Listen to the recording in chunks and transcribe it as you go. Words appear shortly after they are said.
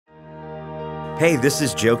Hey, this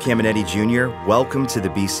is Joe Cameneti Jr. Welcome to the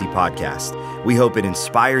BC Podcast. We hope it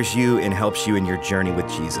inspires you and helps you in your journey with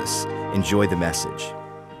Jesus. Enjoy the message.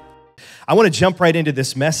 I want to jump right into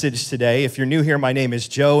this message today. If you're new here, my name is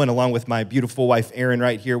Joe, and along with my beautiful wife, Erin,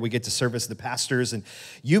 right here, we get to serve as the pastors. And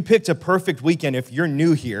you picked a perfect weekend. If you're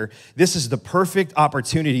new here, this is the perfect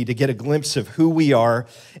opportunity to get a glimpse of who we are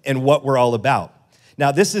and what we're all about.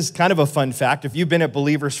 Now, this is kind of a fun fact. If you've been at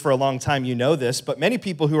Believers for a long time, you know this, but many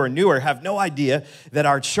people who are newer have no idea that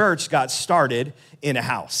our church got started in a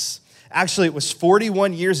house. Actually, it was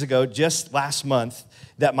 41 years ago, just last month,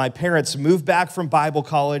 that my parents moved back from Bible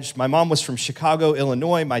college. My mom was from Chicago,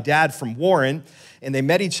 Illinois, my dad from Warren, and they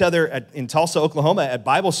met each other in Tulsa, Oklahoma at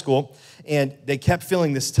Bible school, and they kept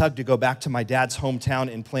feeling this tug to go back to my dad's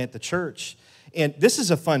hometown and plant the church. And this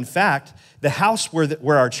is a fun fact. The house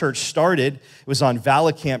where our church started was on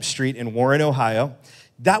Vallecamp Street in Warren, Ohio.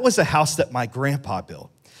 That was a house that my grandpa built.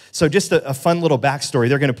 So just a fun little backstory.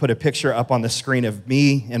 They're going to put a picture up on the screen of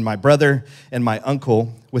me and my brother and my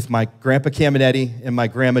uncle with my grandpa Cameneti and my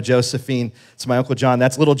grandma Josephine. It's my Uncle John.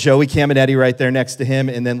 That's little Joey Cameneti right there next to him,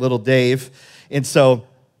 and then little Dave. And so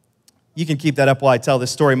you can keep that up while I tell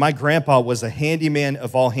this story. My grandpa was a handyman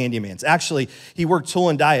of all handymans. Actually, he worked tool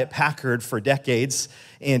and die at Packard for decades,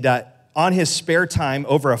 and on his spare time,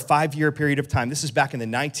 over a 5-year period of time, this is back in the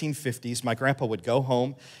 1950s, my grandpa would go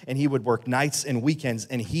home and he would work nights and weekends,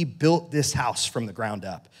 and he built this house from the ground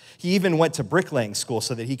up. He even went to bricklaying school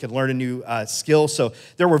so that he could learn a new skill. So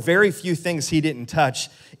there were very few things he didn't touch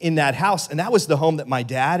in that house. And that was the home that my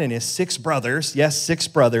dad and his 6 brothers, yes, 6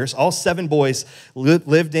 brothers, all 7 boys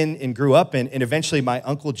lived in and grew up in. And eventually my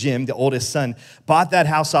Uncle Jim, the oldest son, bought that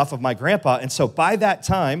house off of my grandpa. And so by that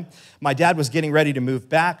time, my dad was getting ready to move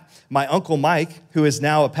back. My Uncle Mike, who is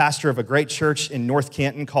now a pastor of a great church in North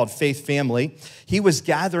Canton called Faith Family, he was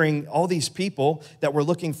gathering all these people that were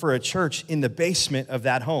looking for a church in the basement of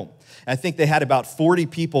that home. I think they had about 40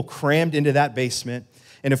 people crammed into that basement.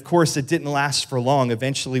 And of course, it didn't last for long.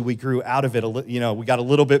 Eventually, we grew out of it. We got a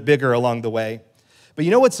little bit bigger along the way. But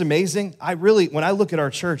you know what's amazing? When I look at our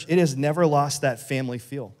church, it has never lost that family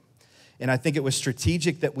feel. And I think it was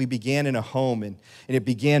strategic that we began in a home, and it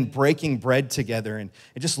began breaking bread together and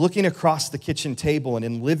just looking across the kitchen table and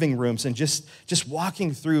in living rooms and just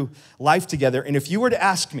walking through life together. And if you were to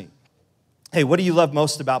ask me, hey, what do you love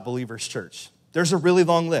most about Believers Church? There's a really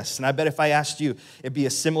long list, and I bet if I asked you, it'd be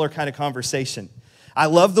a similar kind of conversation. I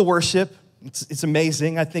love the worship. It's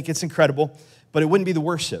amazing. I think it's incredible, but it wouldn't be the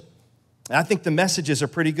worship. And I think the messages are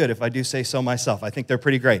pretty good, if I do say so myself. I think they're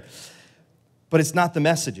pretty great. But it's not the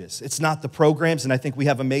messages. It's not the programs, and I think we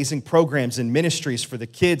have amazing programs and ministries for the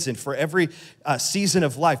kids and for every season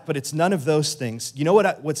of life, but it's none of those things. You know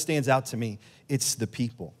what stands out to me? It's the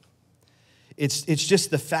people. It's just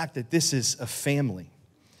the fact that this is a family.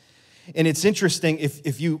 And it's interesting,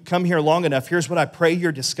 if you come here long enough, here's what I pray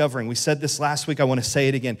you're discovering. We said this last week, I want to say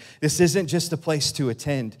it again. This isn't just a place to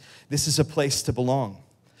attend. This is a place to belong.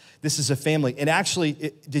 This is a family. And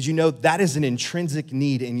actually, did you know that is an intrinsic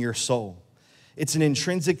need in your soul? It's an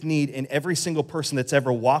intrinsic need in every single person that's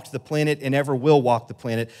ever walked the planet and ever will walk the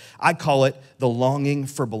planet. I call it the longing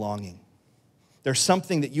for belonging. There's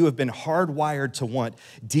something that you have been hardwired to want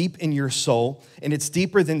deep in your soul, and it's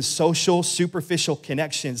deeper than social, superficial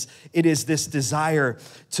connections. It is this desire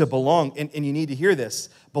to belong, and you need to hear this.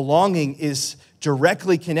 Belonging is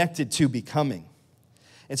directly connected to becoming.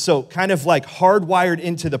 And so kind of like hardwired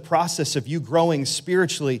into the process of you growing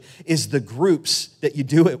spiritually is the groups that you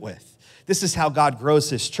do it with. This is how God grows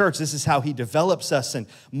his church. This is how he develops us and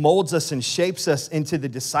molds us and shapes us into the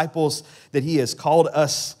disciples that he has called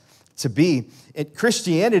us to be. And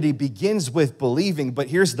Christianity begins with believing, but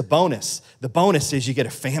here's the bonus. The bonus is you get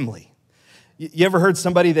a family. You ever heard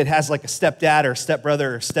somebody that has like a stepdad or a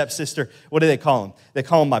stepbrother or stepsister? What do they call him? They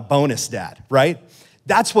call him my bonus dad, right?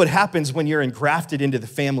 That's what happens when you're engrafted into the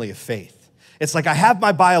family of faith. It's like I have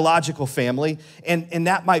my biological family, and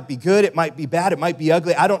that might be good, it might be bad, it might be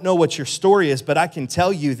ugly. I don't know what your story is, but I can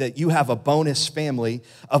tell you that you have a bonus family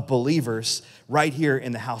of believers right here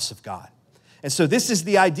in the house of God. And so this is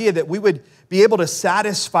the idea that we would be able to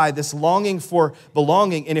satisfy this longing for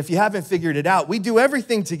belonging. And if you haven't figured it out, we do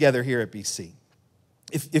everything together here at BC.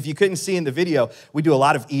 If you couldn't see in the video, we do a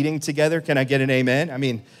lot of eating together. Can I get an amen? I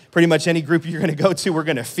mean, pretty much any group you're going to go to, we're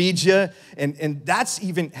going to feed you. And that's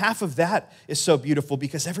even, half of that is so beautiful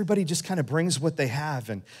because everybody just kind of brings what they have.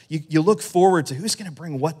 And you look forward to who's going to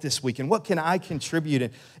bring what this week and what can I contribute.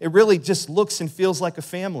 And it really just looks and feels like a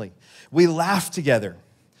family. We laugh together.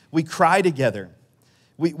 We cry together.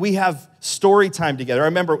 We have story time together. I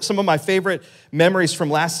remember some of my favorite memories from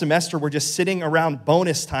last semester were just sitting around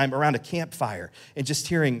bonus time around a campfire and just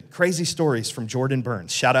hearing crazy stories from Jordan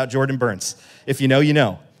Burns. Shout out Jordan Burns. If you know, you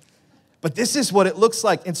know. But this is what it looks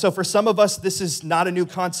like. And so for some of us, this is not a new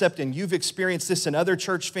concept, and you've experienced this in other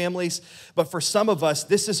church families. But for some of us,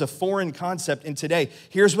 this is a foreign concept. And today,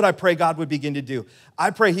 here's what I pray God would begin to do.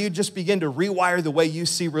 I pray He would just begin to rewire the way you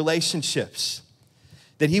see relationships.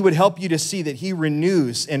 That He would help you to see that He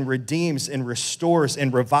renews and redeems and restores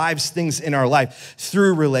and revives things in our life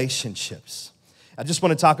through relationships. I just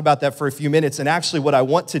want to talk about that for a few minutes. And actually what I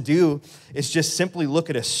want to do is just simply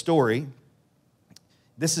look at a story.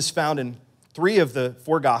 This is found in 3 of the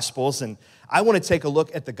 4 Gospels, and I want to take a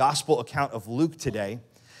look at the Gospel account of Luke today.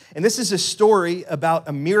 And this is a story about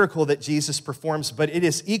a miracle that Jesus performs, but it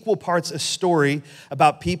is equal parts a story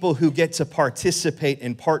about people who get to participate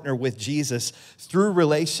and partner with Jesus through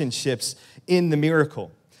relationships in the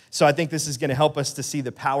miracle. So I think this is going to help us to see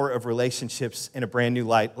the power of relationships in a brand new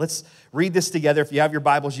light. Let's read this together. If you have your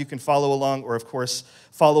Bibles, you can follow along, or of course,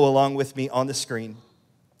 follow along with me on the screen.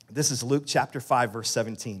 This is Luke chapter 5, verse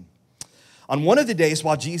 17. On one of the days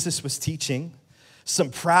while Jesus was teaching, some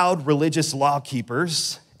proud religious law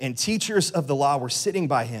keepers and teachers of the law were sitting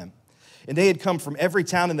by him. And they had come from every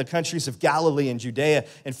town in the countries of Galilee and Judea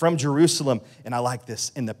and from Jerusalem. And I like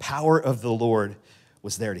this. And the power of the Lord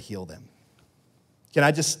was there to heal them. Can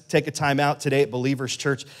I just take a time out today at Believers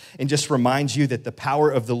Church and just remind you that the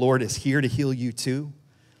power of the Lord is here to heal you too?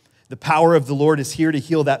 The power of the Lord is here to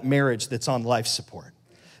heal that marriage that's on life support.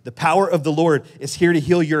 The power of the Lord is here to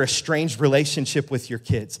heal your estranged relationship with your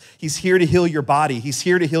kids. He's here to heal your body. He's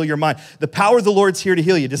here to heal your mind. The power of the Lord's here to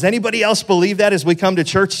heal you. Does anybody else believe that as we come to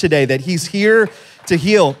church today, that He's here to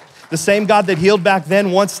heal? The same God that healed back then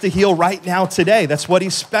wants to heal right now today. That's what He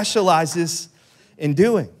specializes in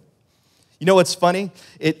doing. You know what's funny?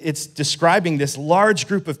 It's describing this large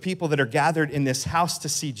group of people that are gathered in this house to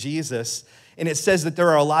see Jesus, and it says that there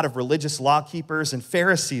are a lot of religious law keepers and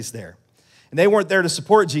Pharisees there. And they weren't there to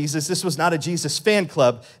support Jesus. This was not a Jesus fan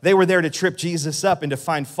club. They were there to trip Jesus up and to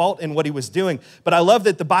find fault in what He was doing. But I love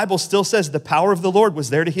that the Bible still says the power of the Lord was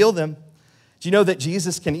there to heal them. Do you know that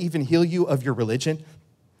Jesus can even heal you of your religion?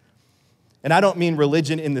 And I don't mean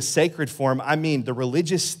religion in the sacred form. I mean the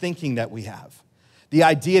religious thinking that we have. The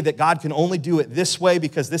idea that God can only do it this way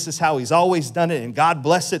because this is how He's always done it, and God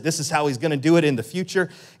bless it, this is how He's going to do it in the future.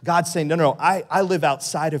 God's saying, no, I live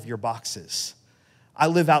outside of your boxes. I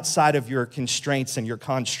live outside of your constraints and your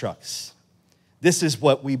constructs. This is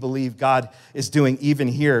what we believe God is doing even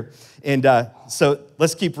here. And so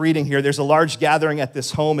let's keep reading here. There's a large gathering at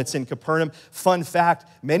this home. It's in Capernaum. Fun fact,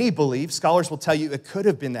 many believe, scholars will tell you, it could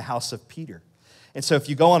have been the house of Peter. And so if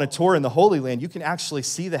you go on a tour in the Holy Land, you can actually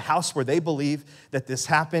see the house where they believe that this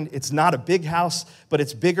happened. It's not a big house, but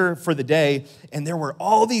it's bigger for the day. And there were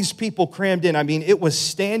all these people crammed in. I mean, it was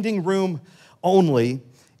standing room only.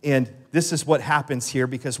 And this is what happens here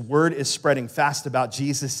because word is spreading fast about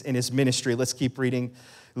Jesus and His ministry. Let's keep reading.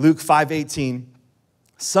 Luke 5:18.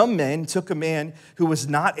 Some men took a man who was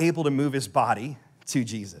not able to move his body to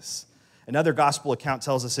Jesus. Another gospel account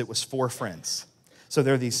tells us it was 4 friends. So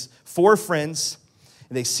there are these 4 friends,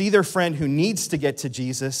 and they see their friend who needs to get to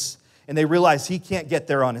Jesus, and they realize he can't get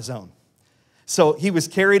there on his own. So he was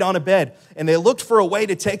carried on a bed, and they looked for a way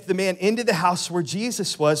to take the man into the house where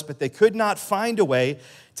Jesus was, but they could not find a way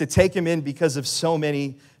to take him in because of so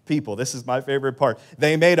many people. This is my favorite part.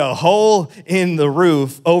 They made a hole in the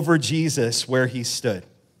roof over Jesus where He stood.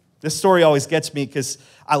 This story always gets me because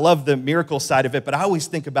I love the miracle side of it, but I always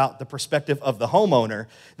think about the perspective of the homeowner.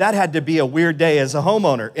 That had to be a weird day as a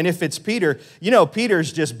homeowner. And if it's Peter, you know,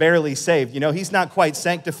 Peter's just barely saved. You know, he's not quite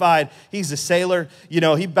sanctified. He's a sailor. You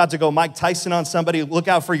know, he's about to go Mike Tyson on somebody. Look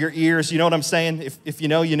out for your ears. You know what I'm saying? If you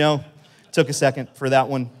know, you know. Took a second for that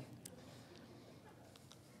one.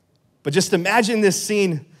 But just imagine this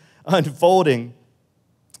scene unfolding.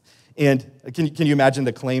 And can you imagine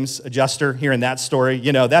the claims adjuster here in that story?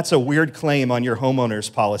 You know, that's a weird claim on your homeowner's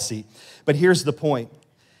policy. But here's the point.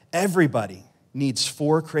 Everybody needs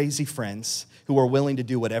 4 crazy friends who are willing to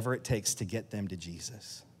do whatever it takes to get them to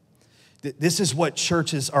Jesus. This is what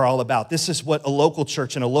churches are all about. This is what a local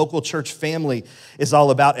church and a local church family is all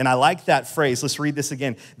about. And I like that phrase. Let's read this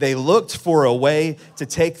again. They looked for a way to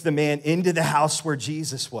take the man into the house where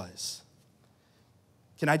Jesus was.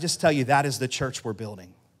 Can I just tell you, that is the church we're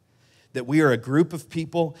building. That we are a group of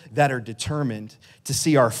people that are determined to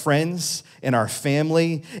see our friends and our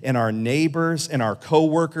family and our neighbors and our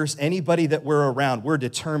coworkers, anybody that we're around, we're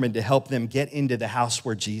determined to help them get into the house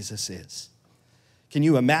where Jesus is. Can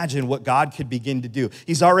you imagine what God could begin to do?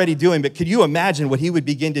 He's already doing, but could you imagine what he would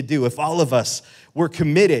begin to do if all of us were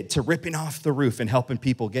committed to ripping off the roof and helping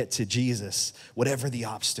people get to Jesus, whatever the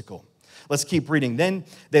obstacle? Let's keep reading. Then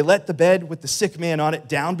they let the bed with the sick man on it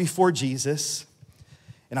down before Jesus.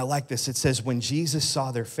 And I like this. It says, when Jesus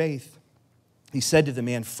saw their faith, he said to the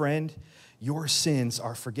man, friend, your sins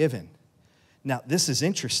are forgiven. Now, this is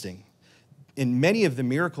interesting. In many of the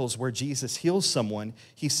miracles where Jesus heals someone,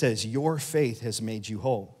 he says, your faith has made you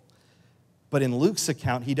whole. But in Luke's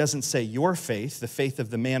account, he doesn't say your faith, the faith of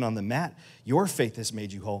the man on the mat, your faith has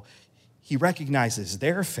made you whole. He recognizes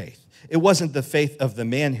their faith. It wasn't the faith of the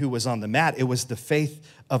man who was on the mat. It was the faith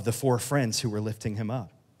of the four friends who were lifting him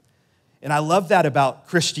up. And I love that about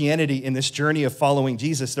Christianity in this journey of following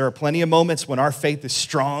Jesus. There are plenty of moments when our faith is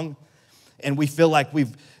strong and we feel like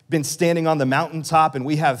we've been standing on the mountaintop and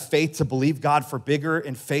we have faith to believe God for bigger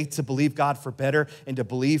and faith to believe God for better and to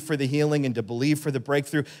believe for the healing and to believe for the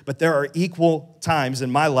breakthrough. But there are equal times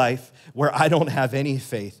in my life where I don't have any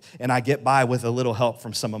faith and I get by with a little help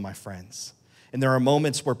from some of my friends. And there are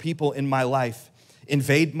moments where people in my life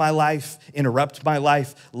invade my life, interrupt my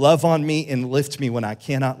life, love on me, and lift me when I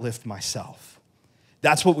cannot lift myself.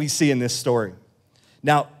 That's what we see in this story.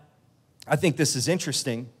 Now, I think this is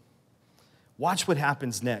interesting. Watch what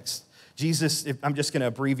happens next. Jesus, I'm just going to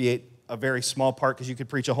abbreviate a very small part because you could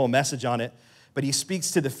preach a whole message on it, but he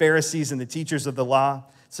speaks to the Pharisees and the teachers of the law.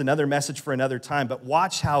 It's another message for another time, but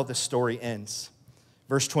watch how the story ends.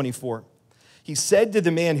 Verse 24. He said to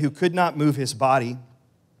the man who could not move his body,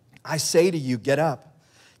 I say to you, get up,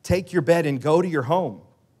 take your bed and go to your home.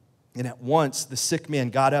 And at once the sick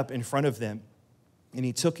man got up in front of them, and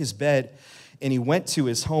he took his bed and he went to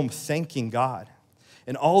his home thanking God.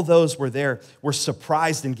 And all those were there were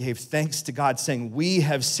surprised and gave thanks to God, saying, we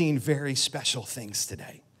have seen very special things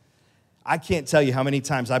today. I can't tell you how many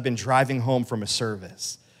times I've been driving home from a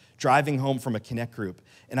service, driving home from a Connect group,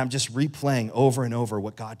 and I'm just replaying over and over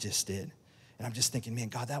what God just did. And I'm just thinking, man,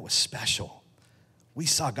 God, that was special. We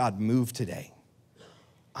saw God move today.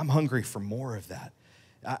 I'm hungry for more of that.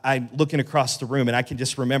 I'm looking across the room and I can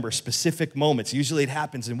just remember specific moments. Usually it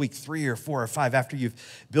happens in week 3 or 4 or 5 after you've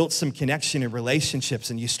built some connection and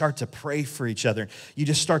relationships and you start to pray for each other. You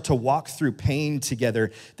just start to walk through pain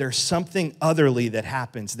together. There's something otherly that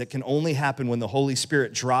happens that can only happen when the Holy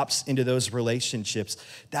Spirit drops into those relationships.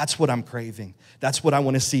 That's what I'm craving. That's what I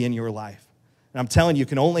want to see in your life. And I'm telling you, it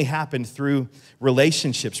can only happen through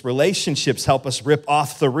relationships. Relationships help us rip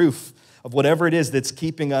off the roof of whatever it is that's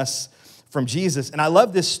keeping us from Jesus. And I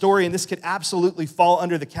love this story, and this could absolutely fall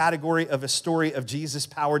under the category of a story of Jesus'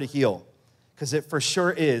 power to heal, because it for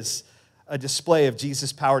sure is a display of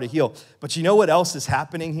Jesus' power to heal. But you know what else is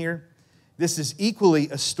happening here? This is equally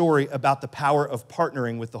a story about the power of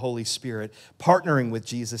partnering with the Holy Spirit, partnering with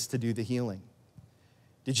Jesus to do the healing.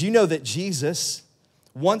 Did you know that Jesus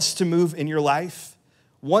wants to move in your life,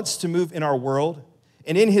 wants to move in our world,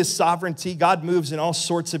 and in his sovereignty, God moves in all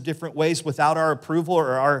sorts of different ways without our approval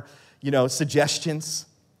or our suggestions.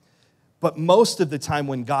 But most of the time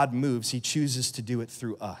when God moves, he chooses to do it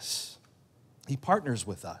through us. He partners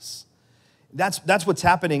with us. That's what's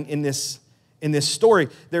happening in this story.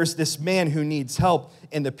 There's this man who needs help,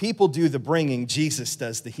 and the people do the bringing, Jesus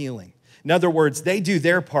does the healing. In other words, they do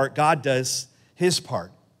their part, God does his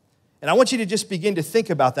part. And I want you to just begin to think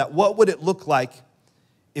about that. What would it look like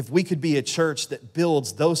if we could be a church that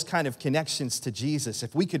builds those kind of connections to Jesus?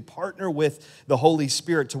 If we could partner with the Holy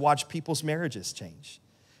Spirit to watch people's marriages change?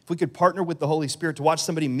 If we could partner with the Holy Spirit to watch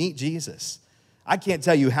somebody meet Jesus? I can't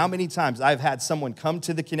tell you how many times I've had someone come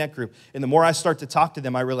to the Connect group, and the more I start to talk to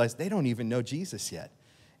them, I realize they don't even know Jesus yet.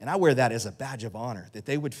 And I wear that as a badge of honor, that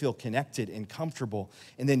they would feel connected and comfortable.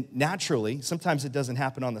 And then naturally, sometimes it doesn't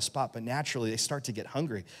happen on the spot, but naturally they start to get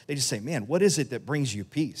hungry. They just say, man, what is it that brings you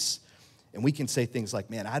peace? And we can say things like,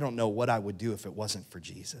 man, I don't know what I would do if it wasn't for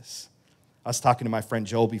Jesus. I was talking to my friend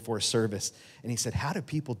Joel before service, and he said, how do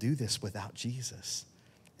people do this without Jesus?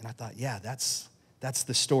 And I thought, yeah, that's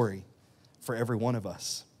the story for every one of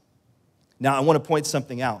us. Now, I want to point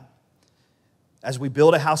something out. As we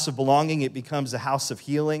build a house of belonging, it becomes a house of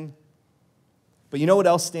healing. But you know what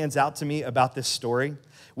else stands out to me about this story?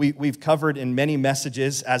 We've covered in many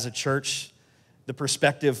messages as a church the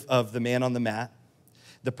perspective of the man on the mat,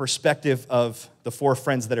 the perspective of the 4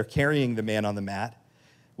 friends that are carrying the man on the mat.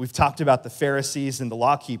 We've talked about the Pharisees and the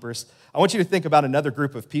law keepers. I want you to think about another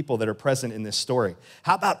group of people that are present in this story.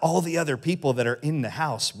 How about all the other people that are in the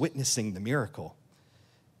house witnessing the miracle?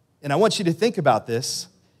 And I want you to think about this.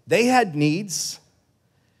 They had needs.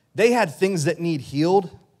 They had things that need healed.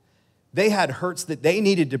 They had hurts that they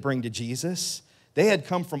needed to bring to Jesus. They had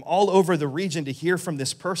come from all over the region to hear from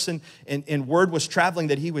this person, and word was traveling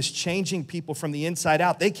that he was changing people from the inside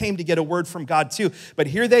out. They came to get a word from God too. But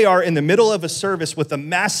here they are in the middle of a service with a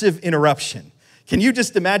massive interruption. Can you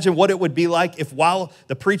just imagine what it would be like if while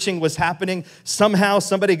the preaching was happening, somehow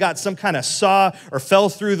somebody got some kind of saw or fell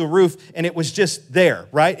through the roof and it was just there,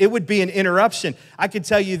 right? It would be an interruption. I could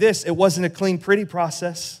tell you this, it wasn't a clean, pretty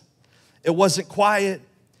process. It wasn't quiet.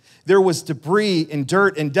 There was debris and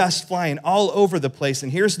dirt and dust flying all over the place.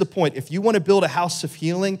 And here's the point. If you want to build a house of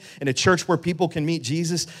healing and a church where people can meet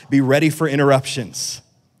Jesus, be ready for interruptions.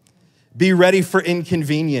 Be ready for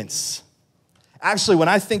inconvenience. Actually, when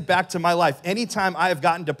I think back to my life, anytime I have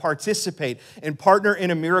gotten to participate and partner in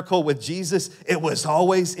a miracle with Jesus, it was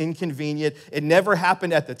always inconvenient. It never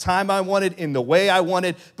happened at the time I wanted, in the way I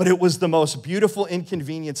wanted, but it was the most beautiful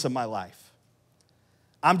inconvenience of my life.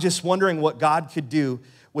 I'm just wondering what God could do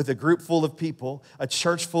with a group full of people, a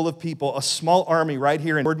church full of people, a small army right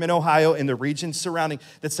here in Boardman, Ohio, in the region surrounding,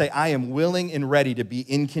 that say, I am willing and ready to be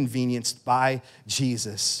inconvenienced by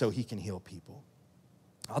Jesus so he can heal people.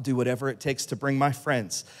 I'll do whatever it takes to bring my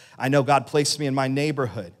friends. I know God placed me in my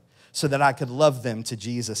neighborhood so that I could love them to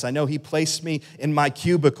Jesus. I know he placed me in my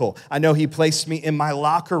cubicle. I know he placed me in my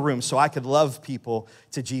locker room so I could love people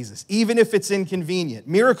to Jesus, even if it's inconvenient.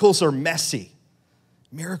 Miracles are messy.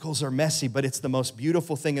 Miracles are messy, but it's the most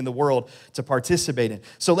beautiful thing in the world to participate in.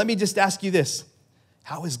 So let me just ask you this.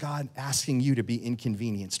 How is God asking you to be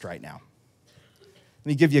inconvenienced right now? Let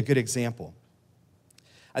me give you a good example.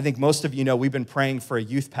 I think most of you know we've been praying for a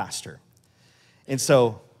youth pastor. And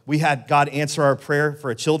so we had God answer our prayer for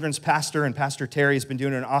a children's pastor, and Pastor Terry has been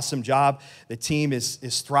doing an awesome job. The team is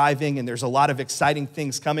thriving, and there's a lot of exciting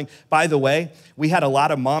things coming. By the way, we had a lot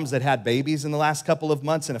of moms that had babies in the last couple of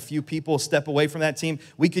months, and a few people step away from that team.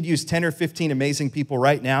 We could use 10 or 15 amazing people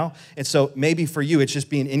right now. And so maybe for you, it's just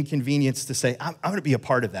being inconvenienced to say, I'm going to be a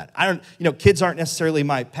part of that. Kids aren't necessarily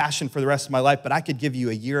my passion for the rest of my life, but I could give you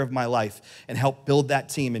a year of my life and help build that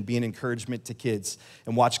team and be an encouragement to kids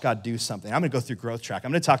and watch God do something. I'm going to go through Growth Track.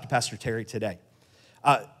 I'm going to talk to Pastor Terry today.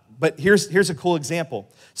 But here's a cool example.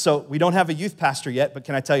 So we don't have a youth pastor yet, but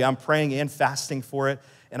can I tell you, I'm praying and fasting for it,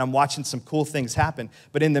 and I'm watching some cool things happen.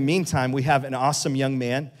 But in the meantime, we have an awesome young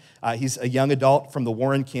man. He's a young adult from the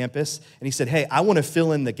Warren campus, and he said, hey, I want to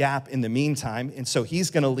fill in the gap in the meantime, and so he's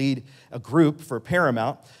going to lead a group for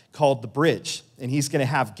Paramount called The Bridge, and he's going to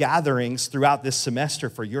have gatherings throughout this semester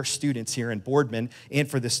for your students here in Boardman and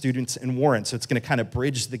for the students in Warren. So it's going to kind of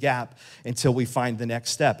bridge the gap until we find the next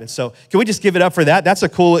step. And so can we just give it up for that? That's a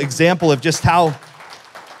cool example of just how,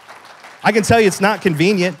 I can tell you it's not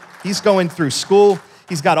convenient. He's going through school.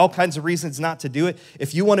 He's got all kinds of reasons not to do it.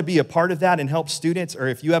 If you want to be a part of that and help students, or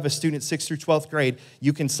if you have a student 6th through 12th grade,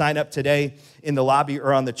 you can sign up today in the lobby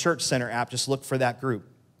or on the Church Center app. Just look for that group.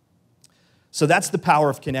 So that's the power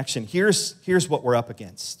of connection. Here's what we're up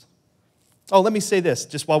against. Oh, let me say this,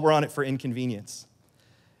 just while we're on it for inconvenience.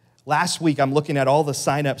 Last week, I'm looking at all the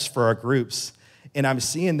signups for our groups, and I'm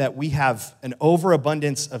seeing that we have an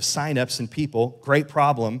overabundance of signups and people. Great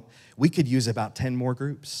problem. We could use about 10 more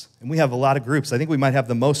groups. And we have a lot of groups. I think we might have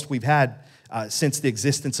the most we've had since the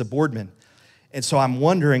existence of Boardman. And so I'm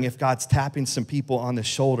wondering if God's tapping some people on the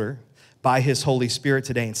shoulder by his Holy Spirit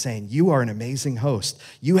today and saying, you are an amazing host.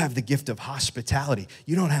 You have the gift of hospitality.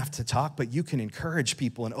 You don't have to talk, but you can encourage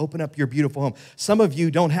people and open up your beautiful home. Some of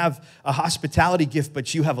you don't have a hospitality gift,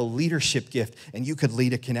 but you have a leadership gift, and you could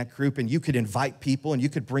lead a connect group, and you could invite people, and you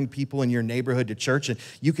could bring people in your neighborhood to church, and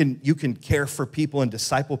you can care for people and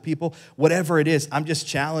disciple people. Whatever it is, I'm just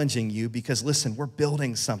challenging you because, listen, we're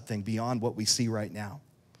building something beyond what we see right now.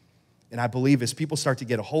 And I believe as people start to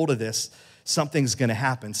get a hold of this, something's going to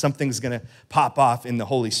happen. Something's going to pop off in the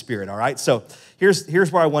Holy Spirit, all right? So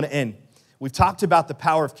here's where I want to end. We've talked about the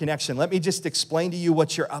power of connection. Let me just explain to you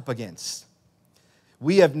what you're up against.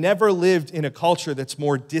 We have never lived in a culture that's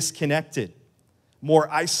more disconnected, more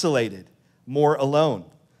isolated, more alone.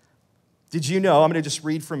 Did you know, I'm going to just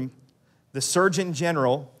read from the Surgeon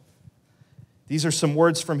General. These are some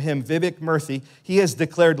words from him, Vivek Murthy. He has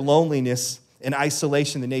declared loneliness and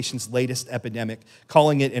isolation the nation's latest epidemic,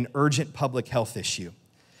 calling it an urgent public health issue.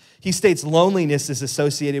 He states loneliness is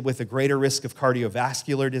associated with a greater risk of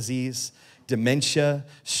cardiovascular disease, dementia,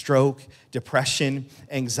 stroke, depression,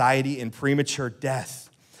 anxiety, and premature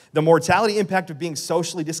death. The mortality impact of being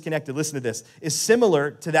socially disconnected, listen to this, is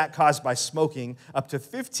similar to that caused by smoking up to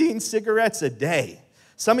 15 cigarettes a day.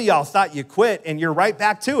 Some of y'all thought you quit, and you're right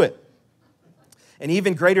back to it. And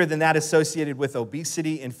even greater than that, associated with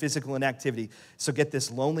obesity and physical inactivity. So get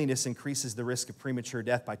this, loneliness increases the risk of premature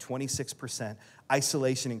death by 26%.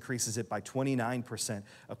 Isolation increases it by 29%,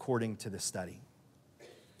 according to the study.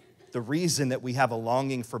 The reason that we have a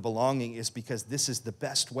longing for belonging is because this is the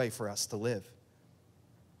best way for us to live.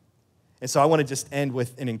 And so I want to just end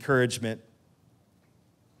with an encouragement.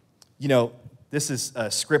 You know, this is a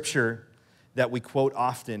scripture that we quote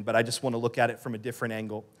often, but I just want to look at it from a different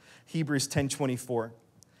angle. Hebrews 10:24.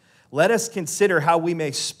 Let us consider how we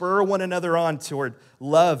may spur one another on toward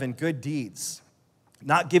love and good deeds,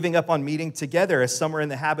 not giving up on meeting together as some are in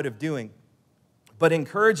the habit of doing, but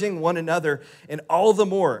encouraging one another, and all the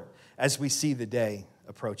more as we see the day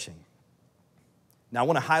approaching. Now I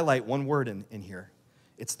want to highlight one word in here.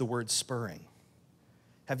 It's the word spurring.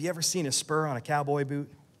 Have you ever seen a spur on a cowboy boot?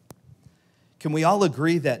 Can we all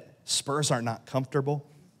agree that spurs are not comfortable?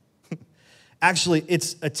 Actually,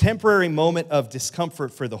 it's a temporary moment of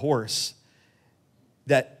discomfort for the horse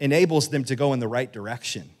that enables them to go in the right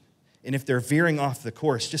direction. And if they're veering off the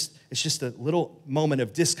course, it's just a little moment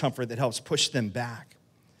of discomfort that helps push them back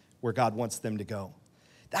where God wants them to go.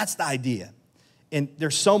 That's the idea. And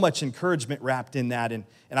there's so much encouragement wrapped in that. And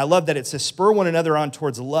I love that it says, spur one another on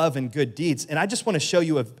towards love and good deeds. And I just want to show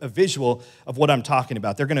you a visual of what I'm talking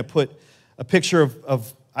about. They're going to put a picture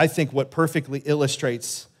of, I think, what perfectly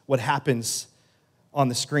illustrates what happens on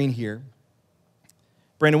the screen here.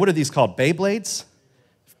 Brandon, what are these called? Beyblades?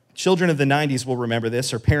 Children of the 90s will remember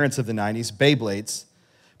this, or parents of the 90s, Beyblades.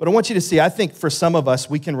 But I want you to see, I think for some of us,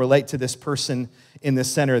 we can relate to this person in the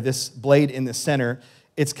center, this blade in the center.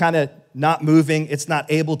 It's kind of not moving. It's not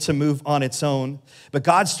able to move on its own. But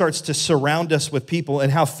God starts to surround us with people.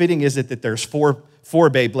 And how fitting is it that there's four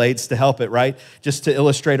Beyblades to help it, right? Just to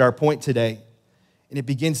illustrate our point today. And it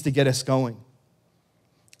begins to get us going.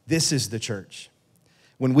 This is the church.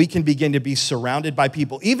 When we can begin to be surrounded by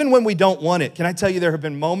people, even when we don't want it. Can I tell you, there have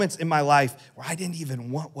been moments in my life where I didn't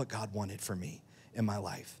even want what God wanted for me in my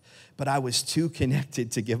life. But I was too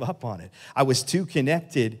connected to give up on it. I was too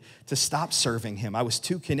connected to stop serving him. I was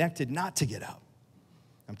too connected not to get up.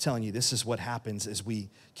 I'm telling you, this is what happens as we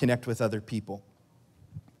connect with other people.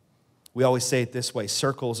 We always say it this way,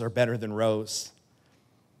 circles are better than rows.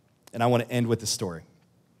 And I want to end with a story.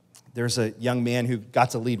 There's a young man who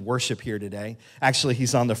got to lead worship here today. Actually,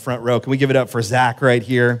 he's on the front row. Can we give it up for Zach right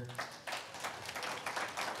here?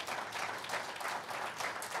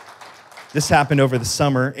 This happened over the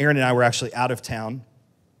summer. Aaron and I were actually out of town,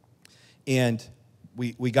 and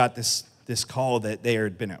we got this call that there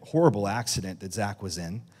had been a horrible accident that Zach was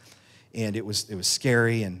in, and it was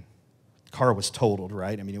scary, and the car was totaled,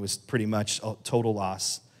 right? I mean, it was pretty much a total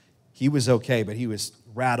loss. He was okay, but he was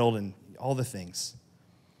rattled and all the things.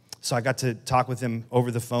 So I got to talk with him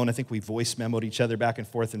over the phone. I think we voice memoed each other back and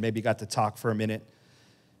forth and maybe got to talk for a minute.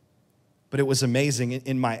 But it was amazing.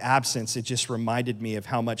 In my absence, it just reminded me of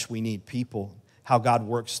how much we need people, how God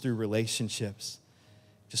works through relationships.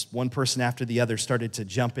 Just one person after the other started to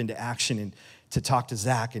jump into action and to talk to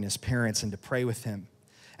Zach and his parents and to pray with him.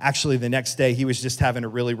 Actually, the next day, he was just having a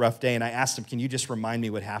really rough day, and I asked him, can you just remind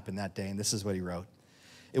me what happened that day? And this is what he wrote.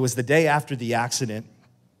 It was the day after the accident,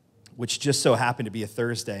 which just so happened to be a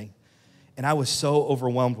Thursday, and I was so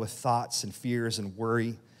overwhelmed with thoughts and fears and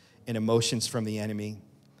worry and emotions from the enemy.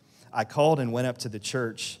 I called and went up to the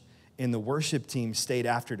church, and the worship team stayed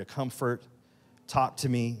after to comfort, talk to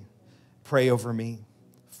me, pray over me.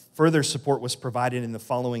 Further support was provided in the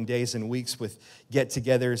following days and weeks with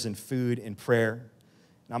get-togethers and food and prayer.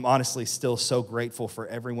 And I'm honestly still so grateful for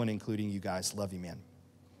everyone, including you guys. Love you, man.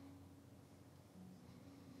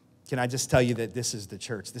 Can I just tell you that this is the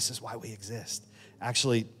church? This is why we exist.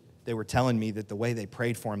 Actually, they were telling me that the way they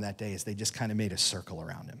prayed for him that day is they just kind of made a circle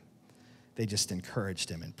around him. They just encouraged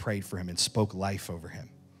him and prayed for him and spoke life over him.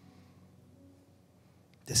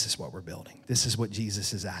 This is what we're building. This is what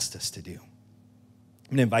Jesus has asked us to do.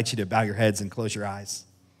 I'm going to invite you to bow your heads and close your eyes.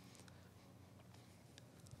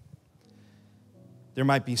 There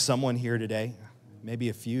might be someone here today, maybe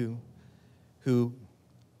a few, who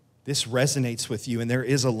this resonates with you, and there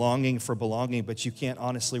is a longing for belonging, but you can't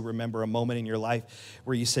honestly remember a moment in your life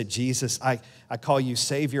where you said, Jesus, I call you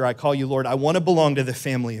Savior, I call you Lord, I want to belong to the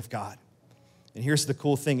family of God. And here's the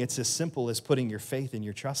cool thing, it's as simple as putting your faith and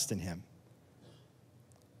your trust in him.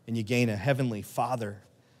 And you gain a heavenly Father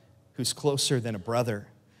who's closer than a brother,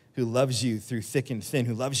 who loves you through thick and thin,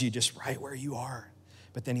 who loves you just right where you are,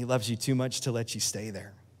 but then he loves you too much to let you stay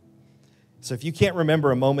there. So if you can't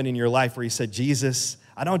remember a moment in your life where you said, Jesus,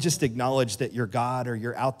 I don't just acknowledge that you're God or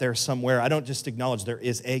you're out there somewhere. I don't just acknowledge there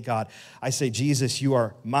is a God. I say, Jesus, you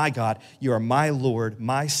are my God. You are my Lord,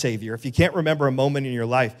 my Savior. If you can't remember a moment in your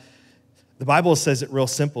life, the Bible says it real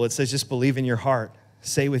simple. It says just believe in your heart.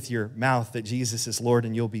 Say with your mouth that Jesus is Lord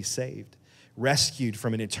and you'll be saved. Rescued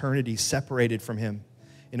from an eternity separated from him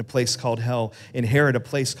in a place called hell, inherit a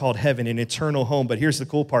place called heaven, an eternal home. But here's the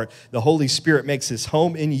cool part. The Holy Spirit makes his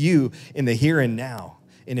home in you in the here and now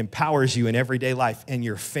and empowers you in everyday life and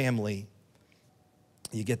your family.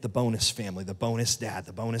 You get the bonus family, the bonus dad,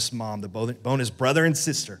 the bonus mom, the bonus brother and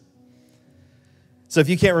sister. So if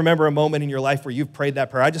you can't remember a moment in your life where you've prayed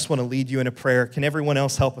that prayer, I just want to lead you in a prayer. Can everyone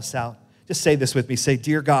else help us out? Just say this with me. Say,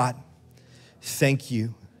 dear God, thank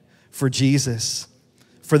you for Jesus,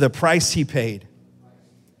 for the price he paid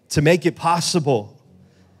to make it possible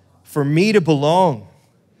for me to belong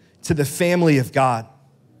to the family of God.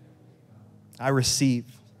 I receive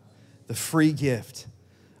the free gift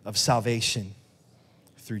of salvation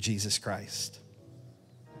through Jesus Christ.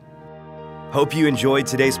 Hope you enjoyed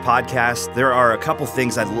today's podcast. There are a couple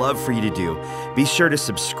things I'd love for you to do. Be sure to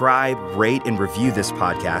subscribe, rate, and review this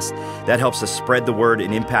podcast. That helps us spread the word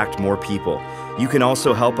and impact more people. You can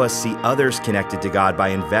also help us see others connected to God by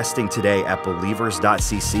investing today at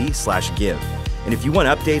believers.cc/give. And if you want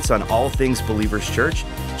updates on all things Believers Church,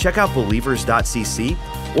 check out believers.cc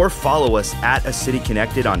or follow us at A City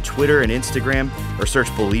Connected on Twitter and Instagram, or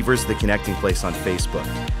search Believers The Connecting Place on Facebook.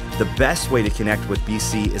 The best way to connect with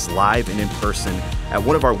BC is live and in person at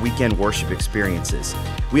one of our weekend worship experiences.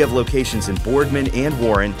 We have locations in Boardman and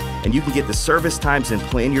Warren, and you can get the service times and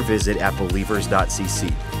plan your visit at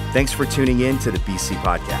believers.cc. Thanks for tuning in to the BC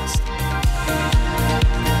Podcast.